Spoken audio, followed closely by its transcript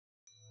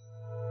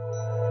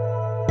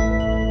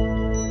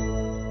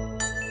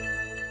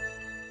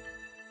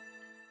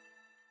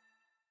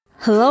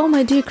Hello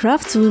my dear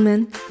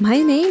craftswomen,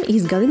 my name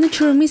is Galina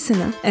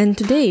Cheremisina and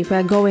today we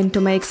are going to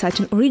make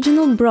such an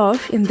original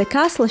brooch in the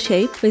castle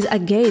shape with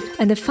agate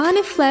and a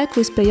funny flag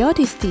with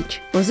peyote stitch.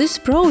 For this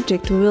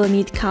project we will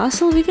need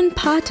castle weaving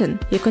pattern.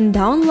 You can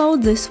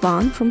download this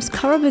one from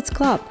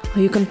ScaraBeads.Club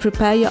or you can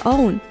prepare your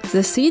own.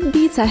 The seed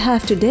beads I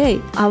have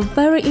today are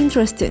very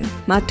interesting.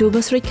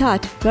 Matubo 3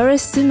 cut, very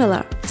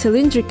similar.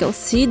 Cylindrical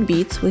seed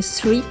beads with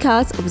 3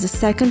 cuts of the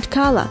second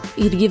color.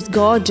 It gives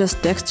gorgeous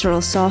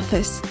textural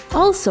surface.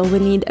 Also we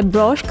need a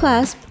brooch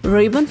clasp,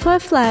 ribbon for a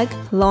flag,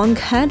 long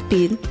hand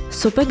pin,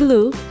 super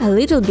glue, a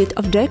little bit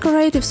of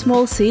decorative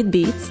small seed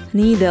beads,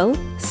 needle,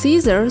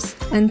 scissors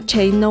and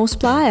chain nose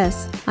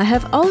pliers. I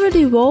have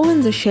already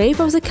woven the shape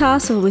of the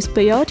castle with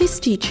peyote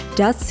stitch,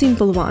 just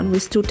simple one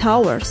with 2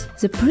 towers.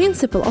 The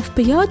principle of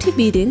peyote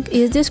beading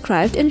is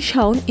described and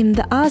shown in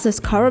the other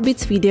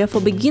ScaraBeads video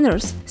for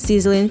beginners, see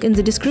the link in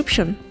the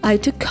description. I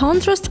took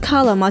contrast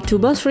color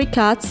Matubo 3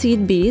 cut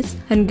seed beads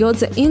and got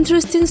the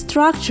interesting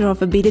structure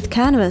of a beaded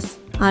canvas.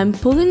 I'm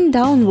pulling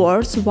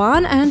downwards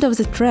one end of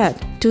the thread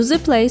to the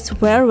place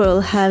where we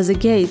will have the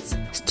gates.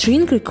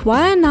 String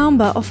require a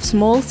number of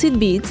small seed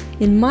beads,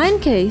 in my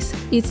case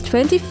it's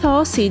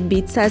 24 seed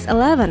bead size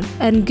 11,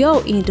 and go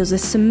into the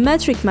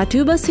symmetric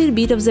Matubo seed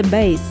bead of the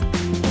base.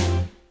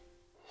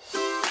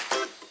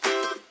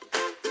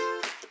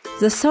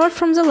 The third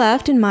from the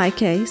left in my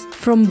case,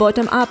 from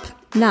bottom up.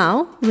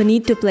 Now we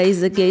need to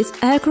place the gates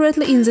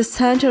accurately in the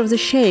center of the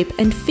shape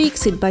and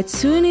fix it by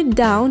sewing it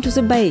down to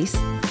the base.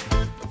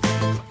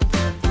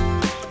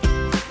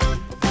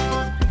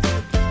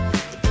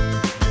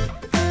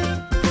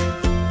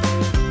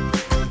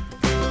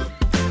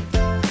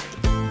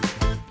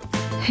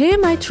 Here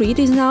my thread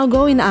is now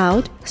going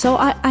out, so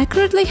I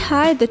accurately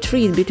hide the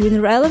thread between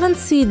relevant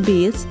seed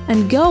beads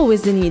and go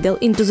with the needle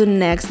into the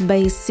next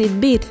base seed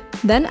bead.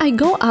 Then I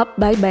go up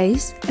by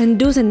base and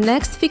do the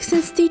next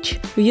fixing stitch.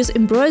 We use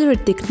embroidery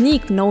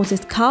technique known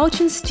as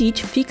couching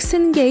stitch,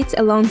 fixing gates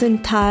along the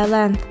entire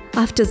length.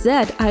 After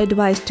that I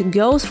advise to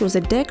go through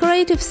the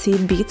decorative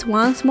seed beads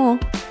once more.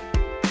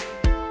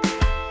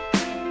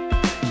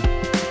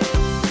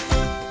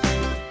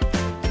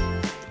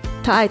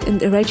 Tight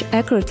and arrange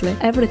accurately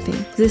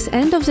everything. This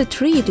end of the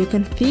thread you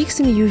can fix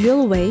in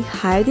usual way,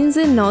 hiding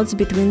the knots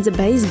between the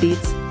base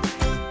beads.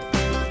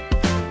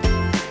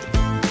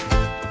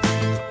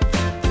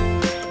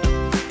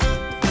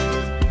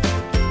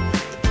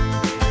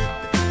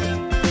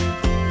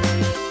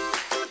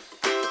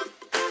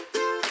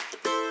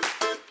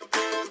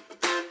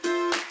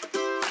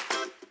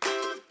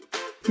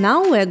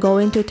 Now we are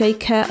going to take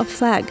care of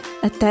flag.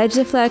 Attach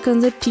the flag on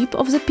the tip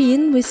of the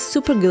pin with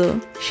super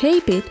glue.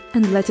 Shape it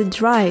and let it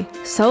dry,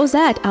 so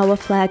that our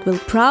flag will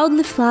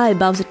proudly fly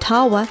above the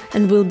tower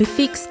and will be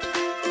fixed.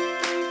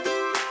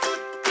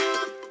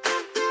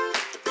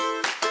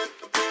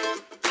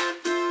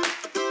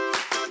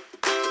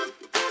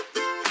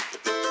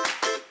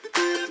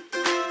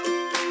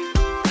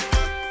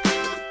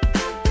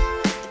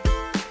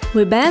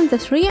 We bend the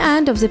 3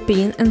 ends of the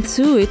pin and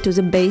sew it to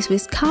the base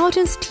with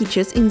couching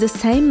stitches in the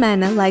same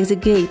manner like the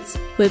gates.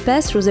 We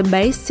pass through the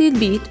base seed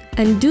bead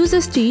and do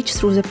the stitch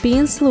through the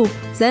pin's loop.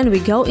 Then we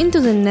go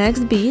into the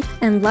next bead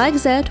and like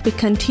that we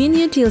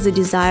continue till the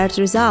desired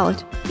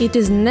result. It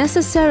is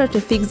necessary to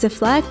fix the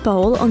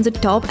flagpole on the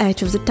top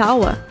edge of the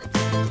tower.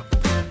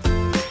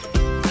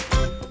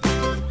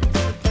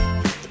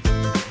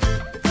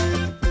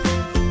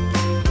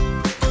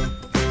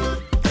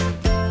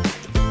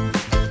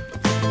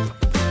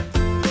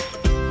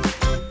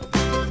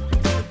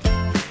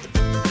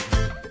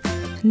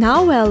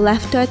 Now we are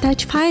left to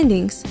attach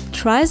findings.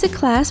 Try the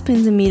clasp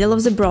in the middle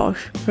of the brooch.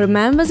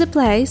 Remember the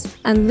place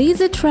and lead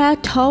the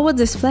thread toward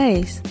this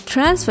place.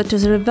 Transfer to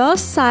the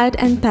reverse side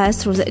and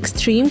pass through the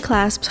extreme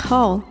clasp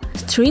hole.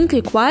 String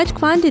required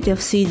quantity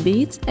of seed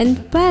beads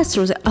and pass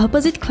through the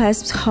opposite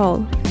clasp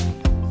hole.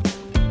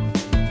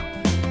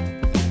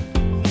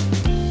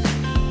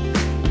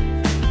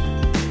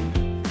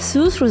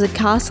 Sew through the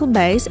castle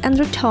base and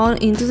return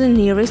into the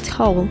nearest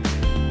hole.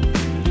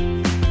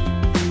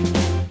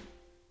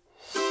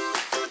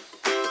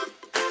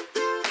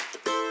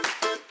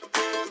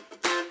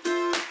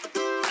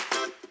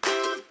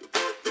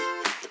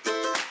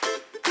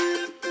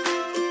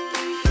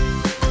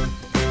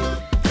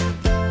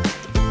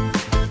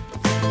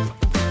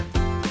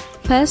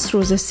 Pass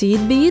through the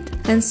seed bead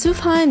and sew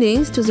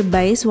findings to the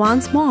base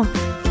once more.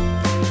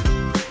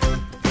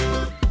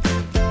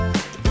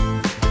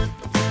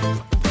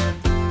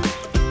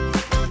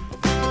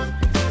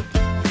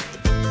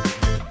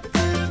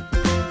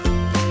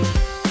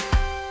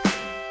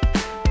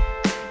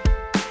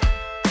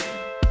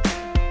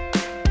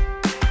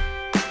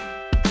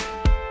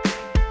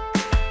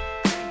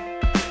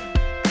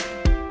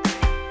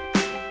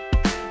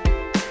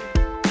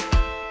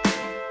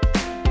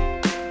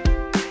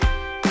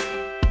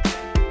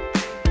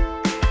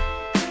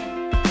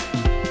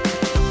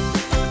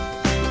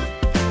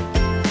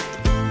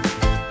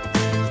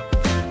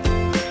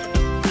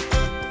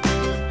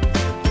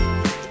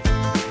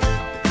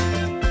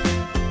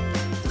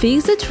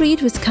 Fix the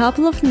thread with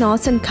couple of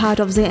knots and cut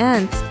off the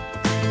ends.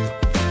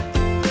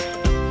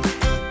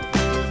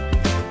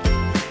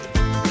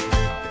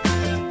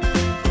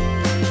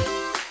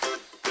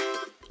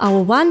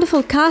 Our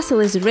wonderful castle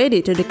is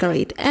ready to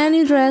decorate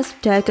any dress,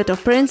 jacket or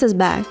princess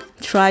bag.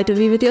 Try to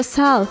weave it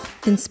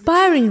yourself.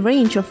 Inspiring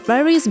range of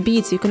various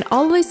beads you can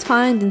always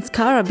find in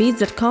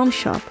ScaraBeads.com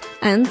shop.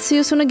 And see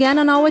you soon again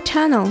on our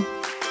channel.